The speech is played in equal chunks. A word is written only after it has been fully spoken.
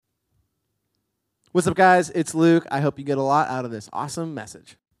What's up, guys? It's Luke. I hope you get a lot out of this awesome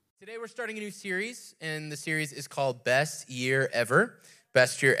message. Today we're starting a new series, and the series is called Best Year Ever.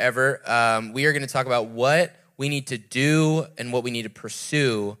 Best Year Ever. We are going to talk about what we need to do and what we need to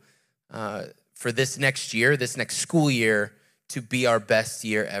pursue for this next year, this next school year, to be our best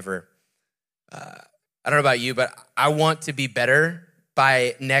year ever. I don't know about you, but I want to be better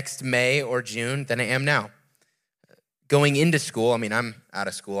by next May or June than I am now. Going into school, I mean, I'm out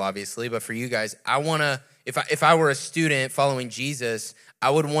of school, obviously, but for you guys, I want to, if I were a student following Jesus, I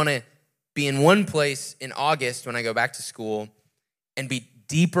would want to be in one place in August when I go back to school and be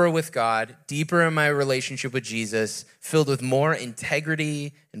deeper with God, deeper in my relationship with Jesus, filled with more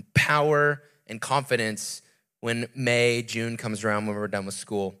integrity and power and confidence when May, June comes around when we're done with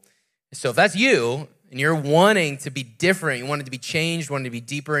school. So if that's you and you're wanting to be different, you want it to be changed, wanting to be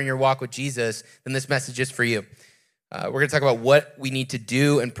deeper in your walk with Jesus, then this message is for you. We're going to talk about what we need to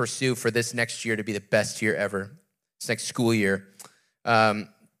do and pursue for this next year to be the best year ever, this next school year. So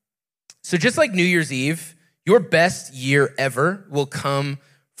just like New Year's Eve, your best year ever will come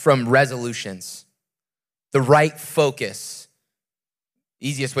from resolutions, the right focus.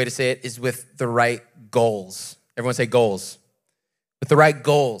 Easiest way to say it is with the right goals. Everyone say goals. With the right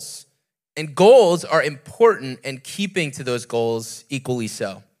goals. And goals are important, and keeping to those goals equally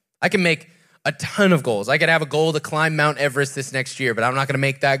so. I can make a ton of goals. I could have a goal to climb Mount Everest this next year, but I'm not going to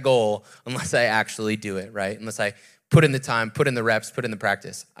make that goal unless I actually do it, right? Unless I put in the time, put in the reps, put in the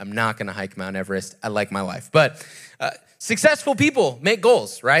practice. I'm not going to hike Mount Everest. I like my life. But successful people make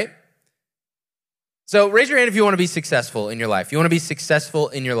goals, right? So raise your hand if you want to be successful in your life. You want to be successful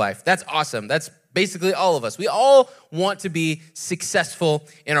in your life. That's awesome. That's basically all of us. We all want to be successful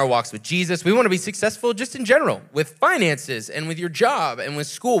in our walks with Jesus. We want to be successful just in general with finances and with your job and with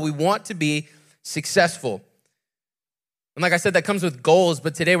school. We want to be successful. And like I said, that comes with goals.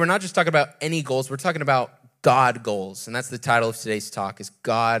 But today we're not just talking about any goals. We're talking about God goals. And that's the title of today's talk is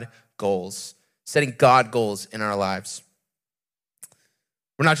God goals, setting God goals in our lives.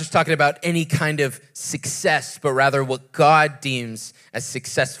 We're not just talking about any kind of success, but rather what God deems as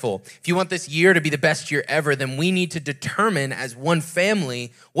successful. If you want this year to be the best year ever, then we need to determine as one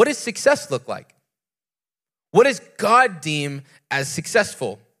family, what does success look like? What does God deem as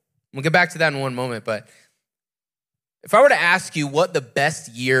successful? We'll get back to that in one moment, but if I were to ask you what the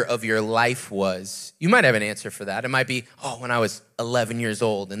best year of your life was, you might have an answer for that. It might be, when I was 11 years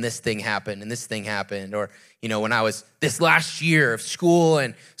old and this thing happened and this thing happened. Or, when I was this last year of school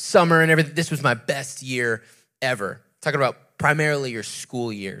and summer and everything, this was my best year ever. Talking about primarily your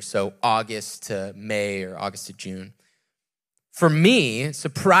school year, so August to May or August to June. For me,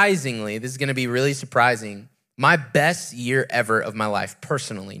 surprisingly, this is going to be really surprising, my best year ever of my life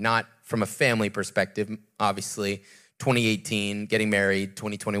personally, not from a family perspective, obviously, 2018, getting married,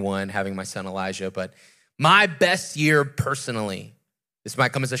 2021, having my son Elijah. But my best year personally, this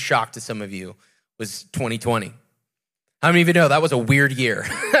might come as a shock to some of you, was 2020. How many of you know that was a weird year?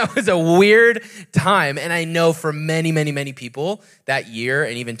 That was a weird time. And I know for many, many, many people, that year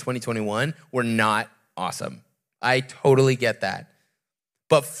and even 2021 were not awesome. I totally get that.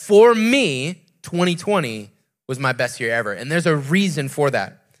 But for me, 2020 was my best year ever. And there's a reason for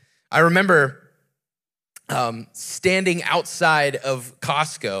that. I remember standing outside of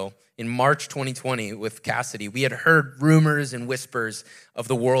Costco in March 2020 with Cassidy. We had heard rumors and whispers of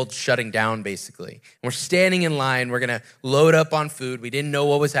the world shutting down, basically. And we're standing in line. We're going to load up on food. We didn't know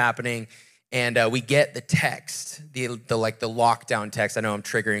what was happening. And we get the text, the lockdown text. I know I'm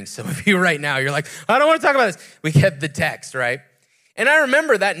triggering some of you right now. You're like, I don't want to talk about this. We get the text, right? And I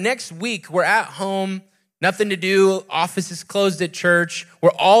remember that next week, we're at home, nothing to do. Office is closed at church. We're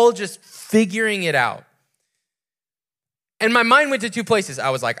all just figuring it out. And my mind went to two places. I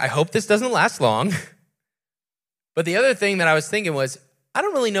was like, I hope this doesn't last long. But the other thing that I was thinking was, I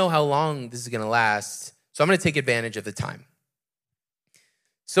don't really know how long this is going to last, so I'm going to take advantage of the time.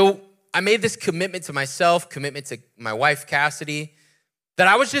 So I made this commitment to myself, commitment to my wife, Cassidy, that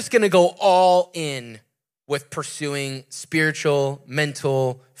I was just going to go all in with pursuing spiritual,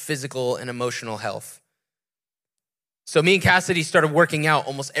 mental, physical, and emotional health. So me and Cassidy started working out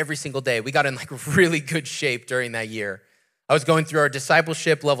almost every single day. We got in really good shape during that year. I was going through our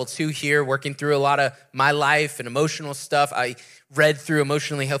discipleship level 2 here, working through a lot of my life and emotional stuff. I read through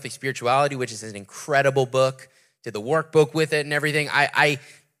Emotionally Healthy Spirituality, which is an incredible book, did the workbook with it and everything. I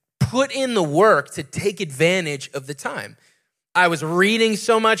put in the work to take advantage of the time. I was reading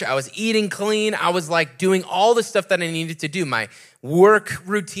so much. I was eating clean. I was doing all the stuff that I needed to do. My work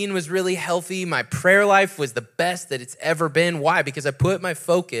routine was really healthy. My prayer life was the best that it's ever been. Why? Because I put my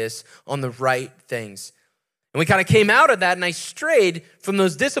focus on the right things. And we kind of came out of that, and I strayed from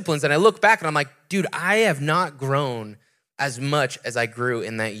those disciplines. And I look back and I'm like, dude, I have not grown as much as I grew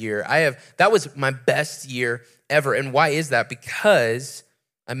in that year. That was my best year ever. And why is that? Because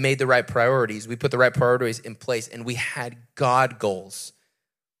I made the right priorities. We put the right priorities in place, and we had God goals.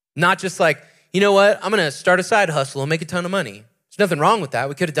 Not just like, you know what, I'm going to start a side hustle and make a ton of money. There's nothing wrong with that.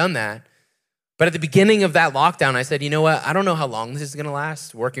 We could have done that. But at the beginning of that lockdown, I said, you know what, I don't know how long this is going to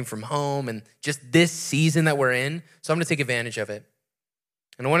last, working from home and just this season that we're in. So I'm going to take advantage of it.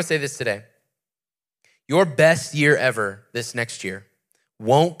 And I want to say this today. Your best year ever this next year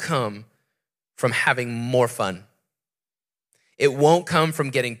won't come from having more fun. It won't come from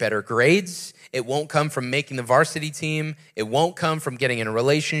getting better grades. It won't come from making the varsity team. It won't come from getting in a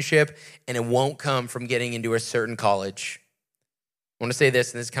relationship. And it won't come from getting into a certain college. I want to say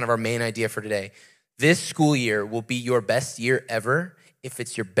this, and this is kind of our main idea for today. This school year will be your best year ever if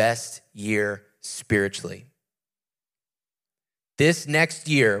it's your best year spiritually. This next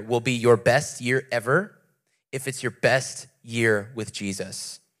year will be your best year ever if it's your best year with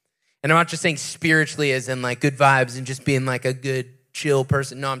Jesus. And I'm not just saying spiritually as in like good vibes and just being like a good, chill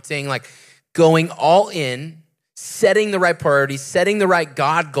person. No, I'm saying like going all in, setting the right priorities, setting the right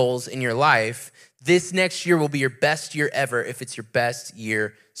God goals in your life. This next year will be your best year ever if it's your best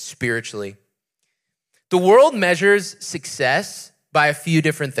year spiritually. The world measures success by a few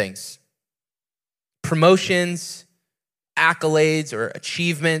different things. Promotions, accolades or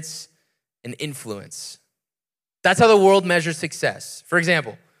achievements, and influence. That's how the world measures success. For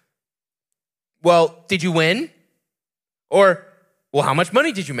example, well, did you win? Or, well, how much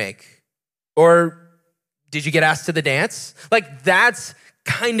money did you make? Or did you get asked to the dance? Like that's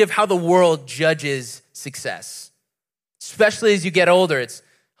kind of how the world judges success. Especially as you get older, it's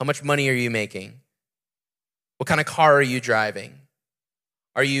how much money are you making? What kind of car are you driving?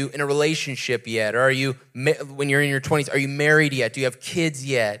 Are you in a relationship yet? Or are you, when you're in your 20s, are you married yet? Do you have kids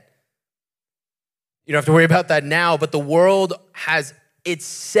yet? You don't have to worry about that now, but the world has its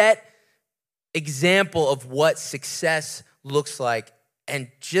set example of what success looks like. And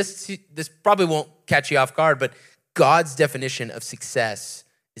this probably won't catch you off guard, but God's definition of success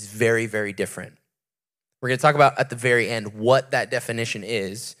is very, very different. We're going to talk about at the very end what that definition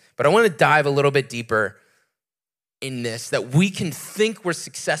is, but I want to dive a little bit deeper in this, that we can think we're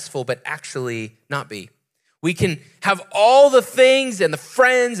successful, but actually not be. We can have all the things and the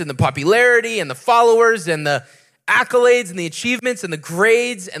friends and the popularity and the followers and the accolades and the achievements and the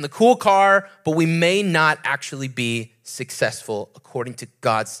grades and the cool car, but we may not actually be successful according to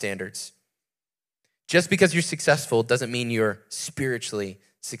God's standards. Just because you're successful doesn't mean you're spiritually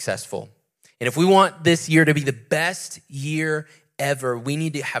successful. And if we want this year to be the best year ever, we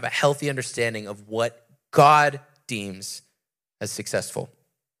need to have a healthy understanding of what God deems as successful.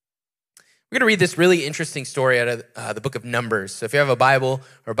 We're going to read this really interesting story out of the book of Numbers. So if you have a Bible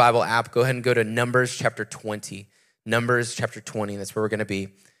or a Bible app, go ahead and go to Numbers chapter 20. Numbers chapter 20, that's where we're going to be.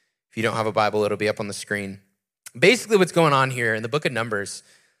 If you don't have a Bible, it'll be up on the screen. Basically what's going on here in the book of Numbers,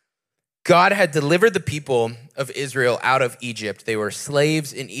 God had delivered the people of Israel out of Egypt. They were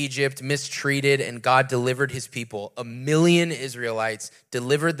slaves in Egypt, mistreated, and God delivered his people. 1 million Israelites,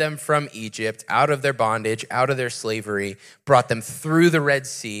 delivered them from Egypt, out of their bondage, out of their slavery, brought them through the Red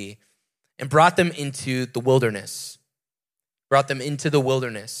Sea, and brought them into the wilderness.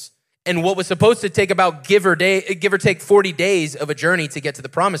 And what was supposed to take about give or take 40 days of a journey to get to the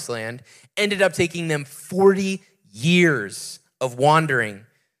promised land ended up taking them 40 years of wandering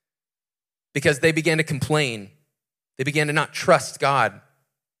because they began to complain. They began to not trust God.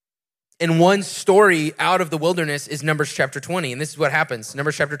 And one story out of the wilderness is Numbers chapter 20. And this is what happens.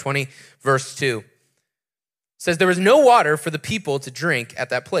 Numbers chapter 20, verse 2. It says, there was no water for the people to drink at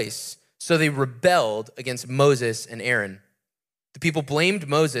that place. So they rebelled against Moses and Aaron. The people blamed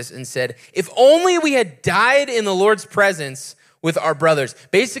Moses and said, if only we had died in the Lord's presence with our brothers.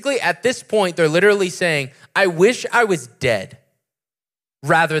 Basically, at this point, they're literally saying, I wish I was dead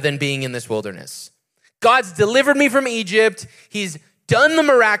rather than being in this wilderness. God's delivered me from Egypt. He's done the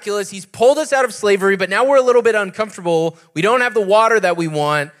miraculous. He's pulled us out of slavery, but now we're a little bit uncomfortable. We don't have the water that we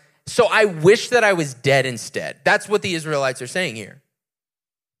want. So I wish that I was dead instead. That's what the Israelites are saying here.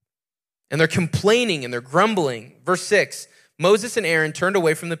 And they're complaining and they're grumbling. Verse 6, Moses and Aaron turned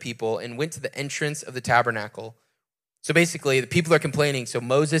away from the people and went to the entrance of the tabernacle. So basically, the people are complaining. So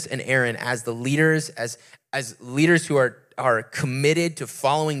Moses and Aaron, as the leaders, as leaders who are committed to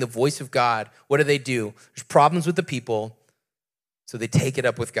following the voice of God, what do? There's problems with the people, so they take it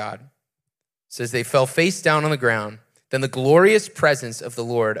up with God. It says they fell face down on the ground. Then the glorious presence of the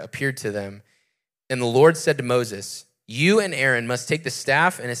Lord appeared to them. And the Lord said to Moses, you and Aaron must take the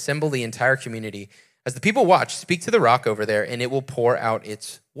staff and assemble the entire community. As the people watch, speak to the rock over there, and it will pour out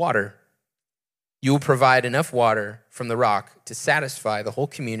its water. You will provide enough water from the rock to satisfy the whole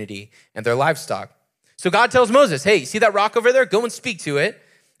community and their livestock. So God tells Moses, hey, see that rock over there? Go and speak to it,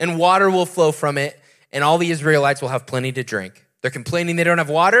 and water will flow from it, and all the Israelites will have plenty to drink. They're complaining they don't have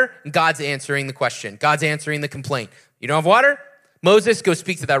water, and God's answering the question. God's answering the complaint. You don't have water? Moses, go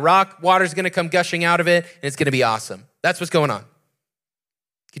speak to that rock. Water's going to come gushing out of it, and it's going to be awesome. That's what's going on.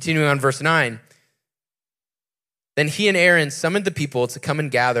 Continuing on verse 9. Then he and Aaron summoned the people to come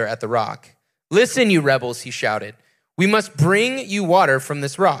and gather at the rock. Listen, you rebels, he shouted. We must bring you water from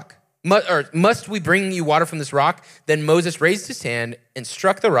this rock. Must we bring you water from this rock? Then Moses raised his hand and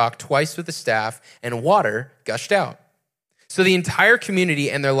struck the rock twice with the staff, and water gushed out. So the entire community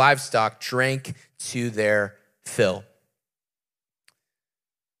and their livestock drank to their fill.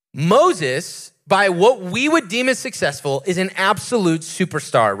 Moses, by what we would deem as successful, is an absolute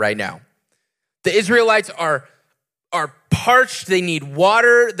superstar right now. The Israelites are parched, they need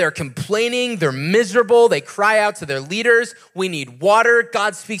water, they're complaining, they're miserable, they cry out to their leaders, we need water.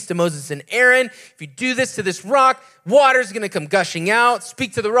 God speaks to Moses and Aaron, if you do this to this rock, water's gonna come gushing out.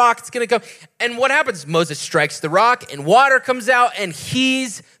 Speak to the rock, it's gonna come. And what happens? Moses strikes the rock and water comes out, and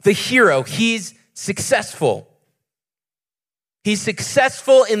he's the hero, he's successful. He's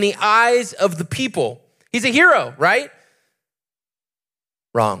successful in the eyes of the people. He's a hero, right?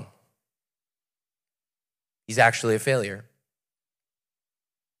 Wrong. He's actually a failure.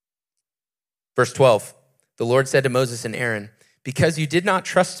 Verse 12, the Lord said to Moses and Aaron, because you did not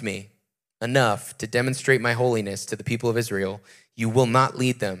trust me enough to demonstrate my holiness to the people of Israel, you will not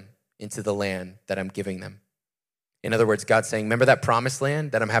lead them into the land that I'm giving them. In other words, God's saying, remember that promised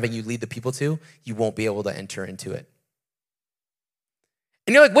land that I'm having you lead the people to? You won't be able to enter into it.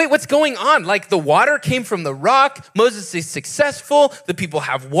 And you're like, wait, what's going on? Like the water came from the rock. Moses is successful. The people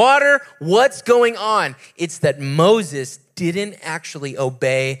have water. What's going on? It's that Moses didn't actually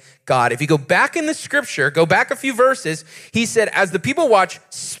obey God. If you go back in the scripture, go back a few verses, he said, as the people watch,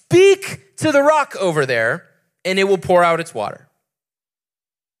 speak to the rock over there, and it will pour out its water.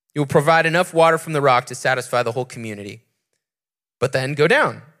 You will provide enough water from the rock to satisfy the whole community. But then go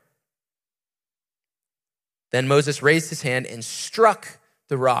down. Then Moses raised his hand and struck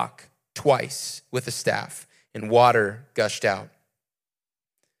the rock twice with a staff, and water gushed out.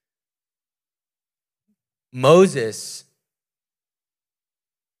 Moses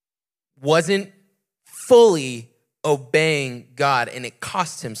wasn't fully obeying God, and it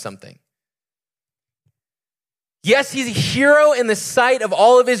cost him something. Yes, he's a hero in the sight of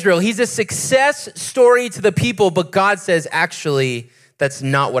all of Israel. He's a success story to the people, but God says, actually, that's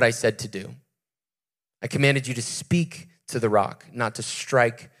not what I said to do. I commanded you to speak to the rock, not to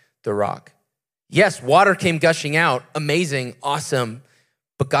strike the rock. Yes, water came gushing out. Amazing, awesome.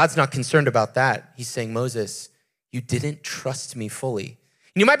 But God's not concerned about that. He's saying, Moses, you didn't trust me fully.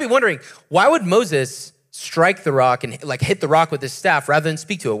 And you might be wondering, why would Moses strike the rock and hit the rock with his staff rather than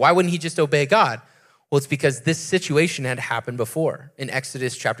speak to it? Why wouldn't he just obey God? Well, it's because this situation had happened before in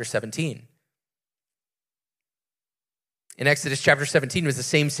Exodus chapter 17. In Exodus chapter 17 was the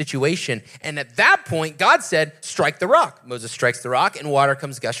same situation. And at that point, God said, strike the rock. Moses strikes the rock and water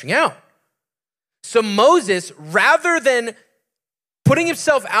comes gushing out. So Moses, rather than putting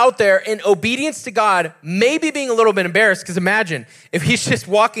himself out there in obedience to God, maybe being a little bit embarrassed, because imagine if he's just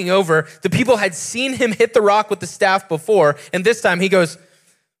walking over, the people had seen him hit the rock with the staff before, and this time he goes,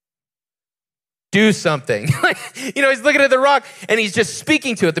 do something. He's looking at the rock and he's just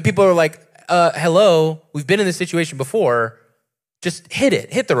speaking to it. The people are like, hello, we've been in this situation before. Just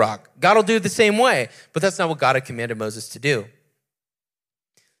hit the rock. God will do it the same way. But that's not what God had commanded Moses to do.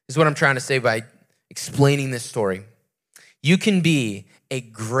 This is what I'm trying to say by explaining this story. You can be a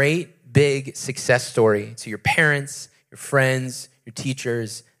great, big success story to your parents, your friends, your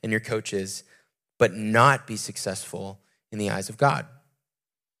teachers, and your coaches, but not be successful in the eyes of God.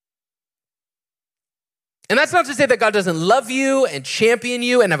 And that's not to say that God doesn't love you and champion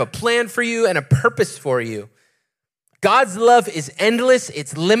you and have a plan for you and a purpose for you. God's love is endless,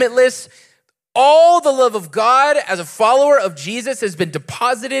 it's limitless. All the love of God as a follower of Jesus has been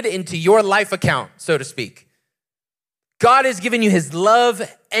deposited into your life account, so to speak. God has given you his love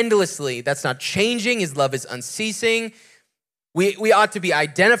endlessly. That's not changing. His love is unceasing. We ought to be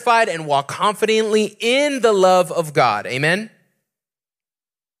identified and walk confidently in the love of God. Amen?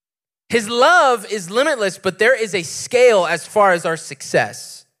 His love is limitless, but there is a scale as far as our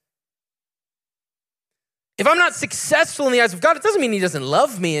success. If I'm not successful in the eyes of God, it doesn't mean he doesn't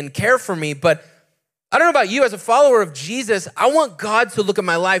love me and care for me, but I don't know about you, as a follower of Jesus, I want God to look at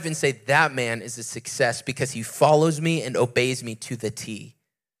my life and say, that man is a success because he follows me and obeys me to the T.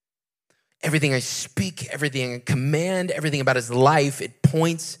 Everything I speak, everything I command, everything about his life, it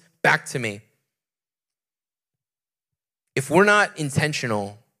points back to me. If we're not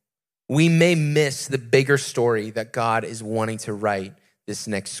intentional, we may miss the bigger story that God is wanting to write this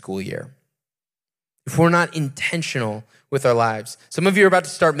next school year. If we're not intentional with our lives. Some of you are about to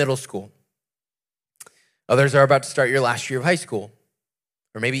start middle school. Others are about to start your last year of high school.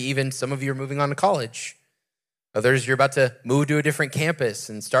 Or maybe even some of you are moving on to college. Others, you're about to move to a different campus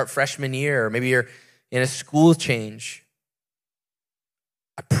and start freshman year. Or maybe you're in a school change.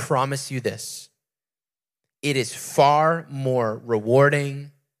 I promise you this. It is far more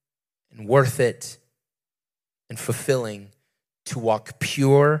rewarding and worth it and fulfilling to walk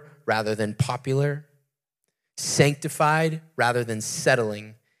pure rather than popular, sanctified rather than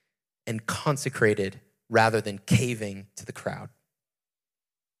settling, and consecrated rather than caving to the crowd.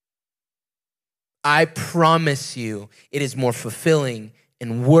 I promise you, it is more fulfilling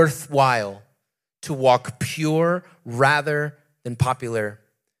and worthwhile to walk pure rather than popular,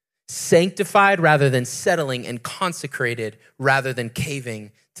 sanctified rather than settling, and consecrated rather than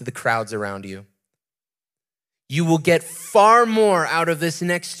caving to the crowds around you. You will get far more out of this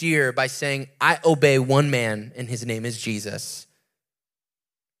next year by saying, I obey one man and his name is Jesus.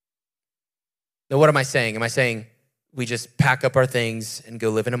 Now, what am I saying? Am I saying we just pack up our things and go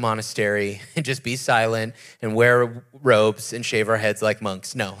live in a monastery and just be silent and wear robes and shave our heads like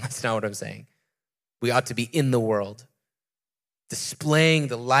monks? No, that's not what I'm saying. We ought to be in the world, displaying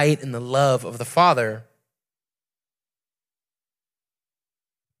the light and the love of the Father.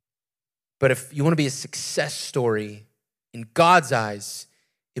 But if you want to be a success story in God's eyes,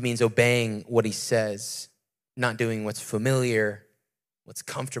 it means obeying what he says, not doing what's familiar, what's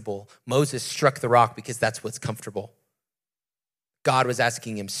comfortable. Moses struck the rock because that's what's comfortable. God was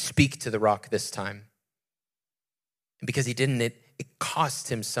asking him, speak to the rock this time. And because he didn't, it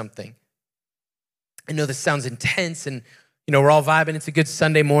cost him something. I know this sounds intense and we're all vibing. It's a good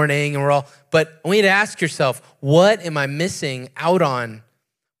Sunday morning but I want you to ask yourself, what am I missing out on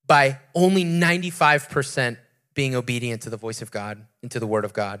by only 95% being obedient to the voice of God and to the word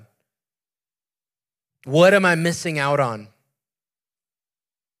of God? What am I missing out on?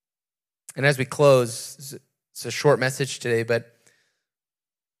 And as we close, it's a short message today, but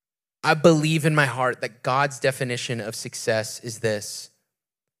I believe in my heart that God's definition of success is this: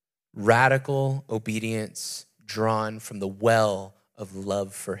 radical obedience drawn from the well of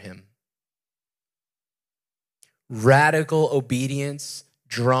love for him. Radical obedience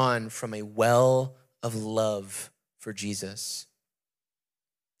drawn from a well of love for Jesus.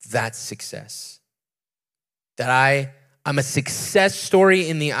 That's success. That I'm a success story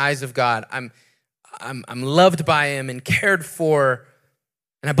in the eyes of God. I'm loved by him and cared for,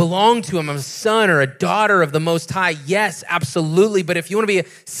 and I belong to him. I'm a son or a daughter of the Most High. Yes, absolutely. But if you want to be a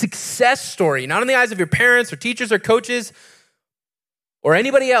success story, not in the eyes of your parents or teachers or coaches or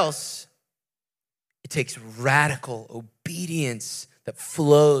anybody else, it takes radical obedience that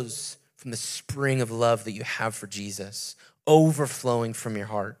flows from the spring of love that you have for Jesus, overflowing from your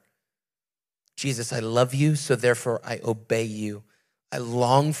heart. Jesus, I love you, so therefore I obey you. I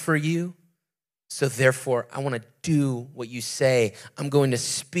long for you, so therefore I want to do what you say. I'm going to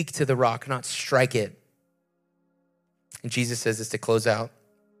speak to the rock, not strike it. And Jesus says this to close out.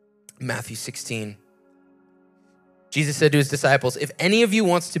 Matthew 16. Jesus said to his disciples, if any of you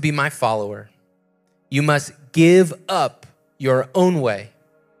wants to be my follower, you must give up your own way.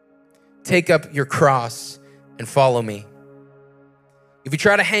 Take up your cross and follow me. If you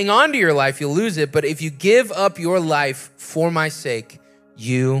try to hang on to your life, you'll lose it. But if you give up your life for my sake,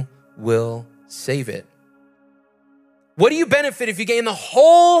 you will save it. What do you benefit if you gain the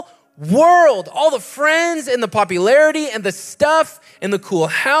whole world, all the friends and the popularity and the stuff and the cool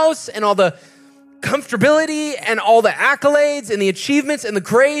house and all the comfortability and all the accolades and the achievements and the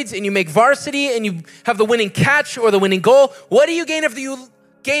grades, and you make varsity and you have the winning catch or the winning goal? What do you gain if you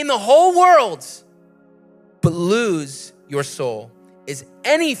gain the whole world but lose your soul? Is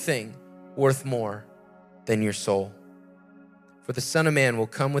anything worth more than your soul? For the Son of Man will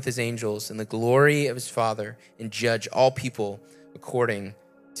come with his angels in the glory of his Father and judge all people according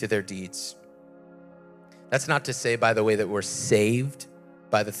to their deeds. That's not to say, by the way, that we're saved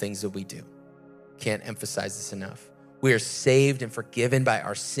by the things that we do. Can't emphasize this enough. We are saved and forgiven by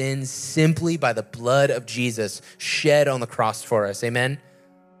our sins simply by the blood of Jesus shed on the cross for us. Amen?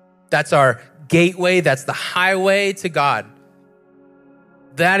 That's our gateway. That's the highway to God.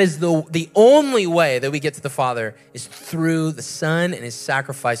 That is the only way that we get to the Father is through the Son and his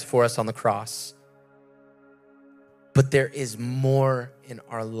sacrifice for us on the cross. But there is more in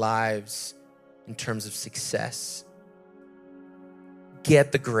our lives in terms of success.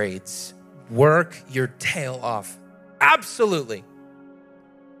 Get the grades. Work your tail off. Absolutely.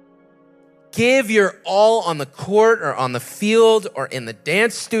 Give your all on the court or on the field or in the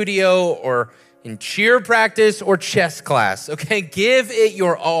dance studio or in cheer practice or chess class, okay? Give it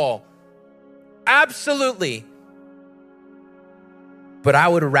your all. Absolutely. But I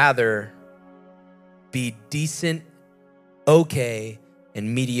would rather be decent, okay,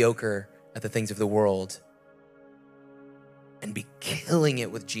 and mediocre at the things of the world and be killing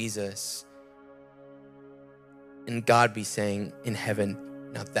it with Jesus. And God be saying in heaven,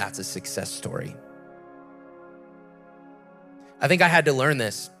 now that's a success story. I think I had to learn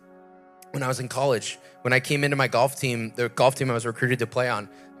this when I was in college. When I came into my golf team, the golf team I was recruited to play on,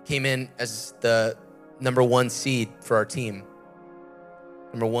 came in as the number 1 seed for our team.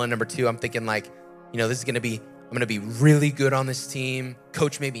 Number 1, number 2, I'm thinking like, I'm gonna be really good on this team.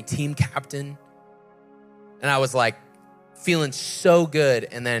 Coach made me team captain. And I was like feeling so good.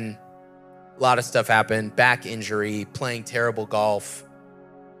 And then a lot of stuff happened, back injury, playing terrible golf.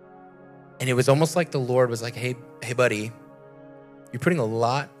 And it was almost like the Lord was like, hey buddy, you're putting a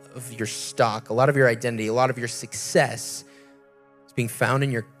lot of your stock, a lot of your identity, a lot of your success is being found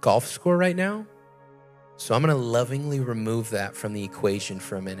in your golf score right now. So I'm gonna lovingly remove that from the equation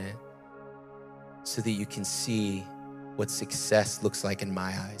for a minute so that you can see what success looks like in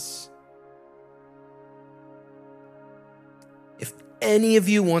my eyes. If any of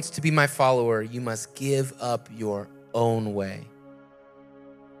you wants to be my follower, you must give up your own way.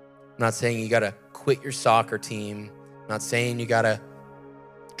 I'm not saying you gotta quit your soccer team. I'm not saying you gotta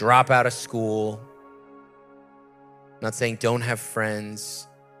drop out of school. I'm not saying don't have friends.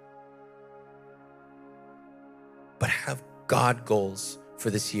 But have God goals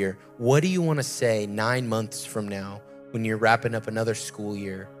for this year. What do you want to say 9 months from now when you're wrapping up another school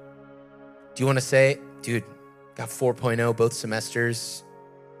year? Do you want to say, dude, got 4.0 both semesters?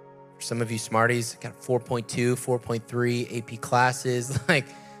 For some of you smarties, got 4.2, 4.3 AP classes. Like,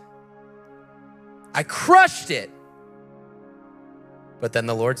 I crushed it. But then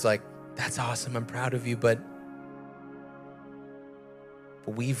the Lord's like, that's awesome. I'm proud of you. But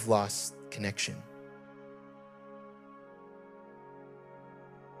we've lost connection.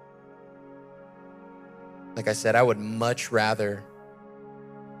 Like I said, I would much rather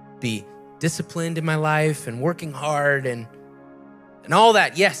be disciplined in my life and working hard and all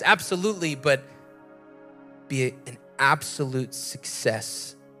that. Yes, absolutely. But be an absolute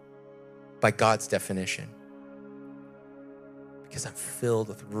success by God's definition. Because I'm filled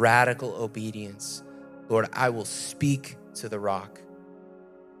with radical obedience. Lord, I will speak to the rock.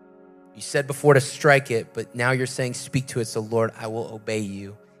 You said before to strike it, but now you're saying speak to it. So Lord, I will obey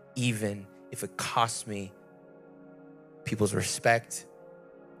you, even if it costs me people's respect,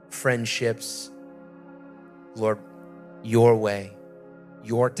 friendships. Lord, your way,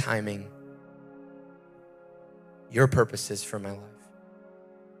 your timing, your purposes for my life.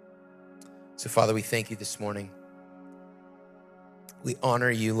 So Father, we thank you this morning. We honor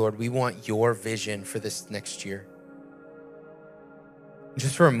you, Lord. We want your vision for this next year.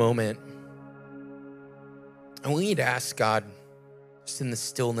 Just for a moment, I want you to ask God, just in the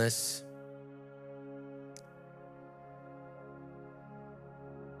stillness,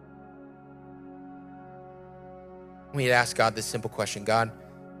 I want you to ask God this simple question. God,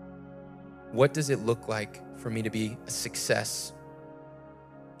 what does it look like for me to be a success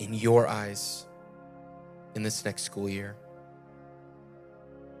in your eyes in this next school year?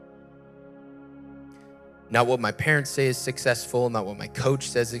 Not what my parents say is successful, not what my coach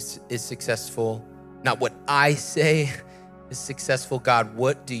says is successful, not what I say is successful. God,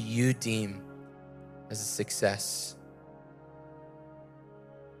 what do you deem as a success?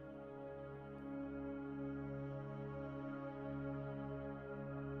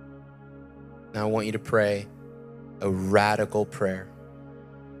 Now I want you to pray a radical prayer.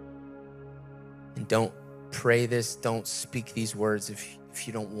 And don't pray this, don't speak these words if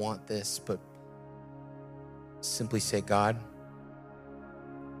you don't want this, but simply say, God,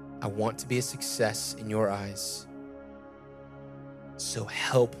 I want to be a success in your eyes. So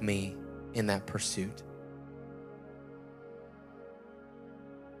help me in that pursuit.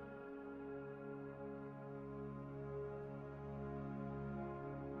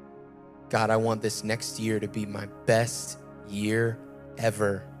 God, I want this next year to be my best year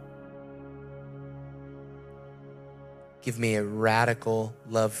ever. Give me a radical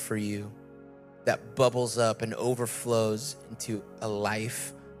love for you that bubbles up and overflows into a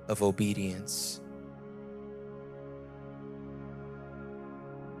life of obedience.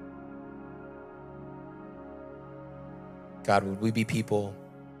 God, would we be people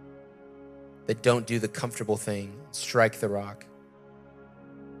that don't do the comfortable thing, strike the rock,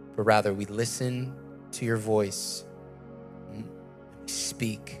 but rather we listen to your voice and we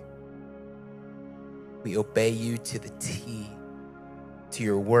speak. We obey you to the T, to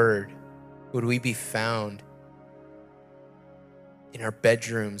your word. Would we be found in our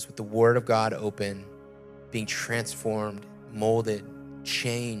bedrooms with the word of God open, being transformed, molded,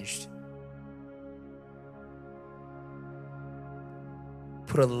 changed.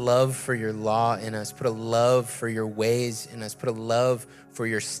 Put a love for your law in us. Put a love for your ways in us. Put a love for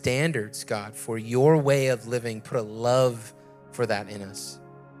your standards, God, for your way of living. Put a love for that in us.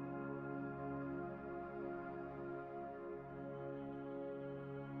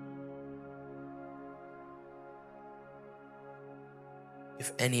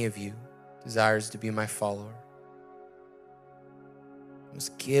 If any of you desires to be my follower, you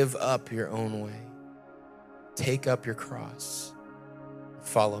must give up your own way. Take up your cross.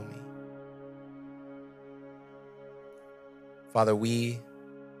 Follow me. Father, we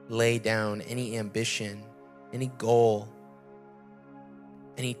lay down any ambition, any goal,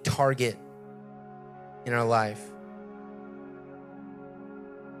 any target in our life.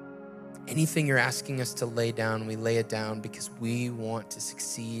 Anything you're asking us to lay down, we lay it down because we want to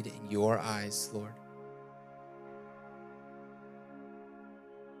succeed in your eyes, Lord.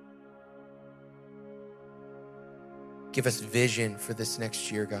 Give us vision for this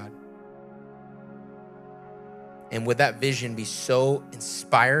next year, God. And would that vision be so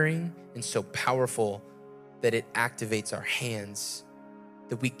inspiring and so powerful that it activates our hands,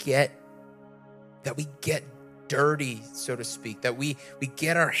 that we get dirty, so to speak, that we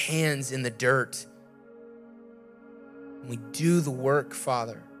get our hands in the dirt and we do the work,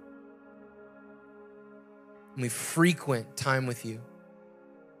 Father. And we frequent time with you.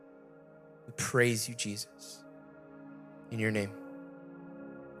 We praise you, Jesus. In your name,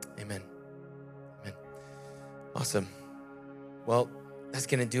 amen. Amen. Awesome. Well, that's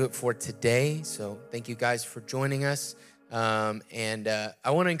going to do it for today. So thank you guys for joining us. And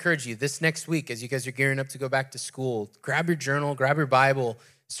I want to encourage you this next week, as you guys are gearing up to go back to school, grab your journal, grab your Bible,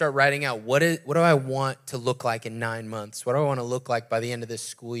 start writing out what do I want to look like in 9 months? What do I want to look like by the end of this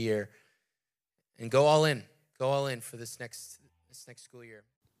school year? And go all in. Go all in for this next school year.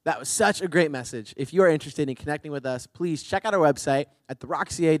 That was such a great message. If you are interested in connecting with us, please check out our website at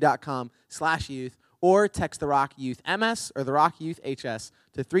therockca.com/youth or text The Rock Youth MS or The Rock Youth HS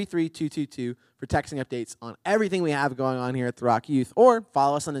to 33222 for texting updates on everything we have going on here at The Rock Youth, or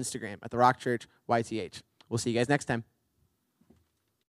follow us on Instagram at The Rock Church YTH. We'll see you guys next time.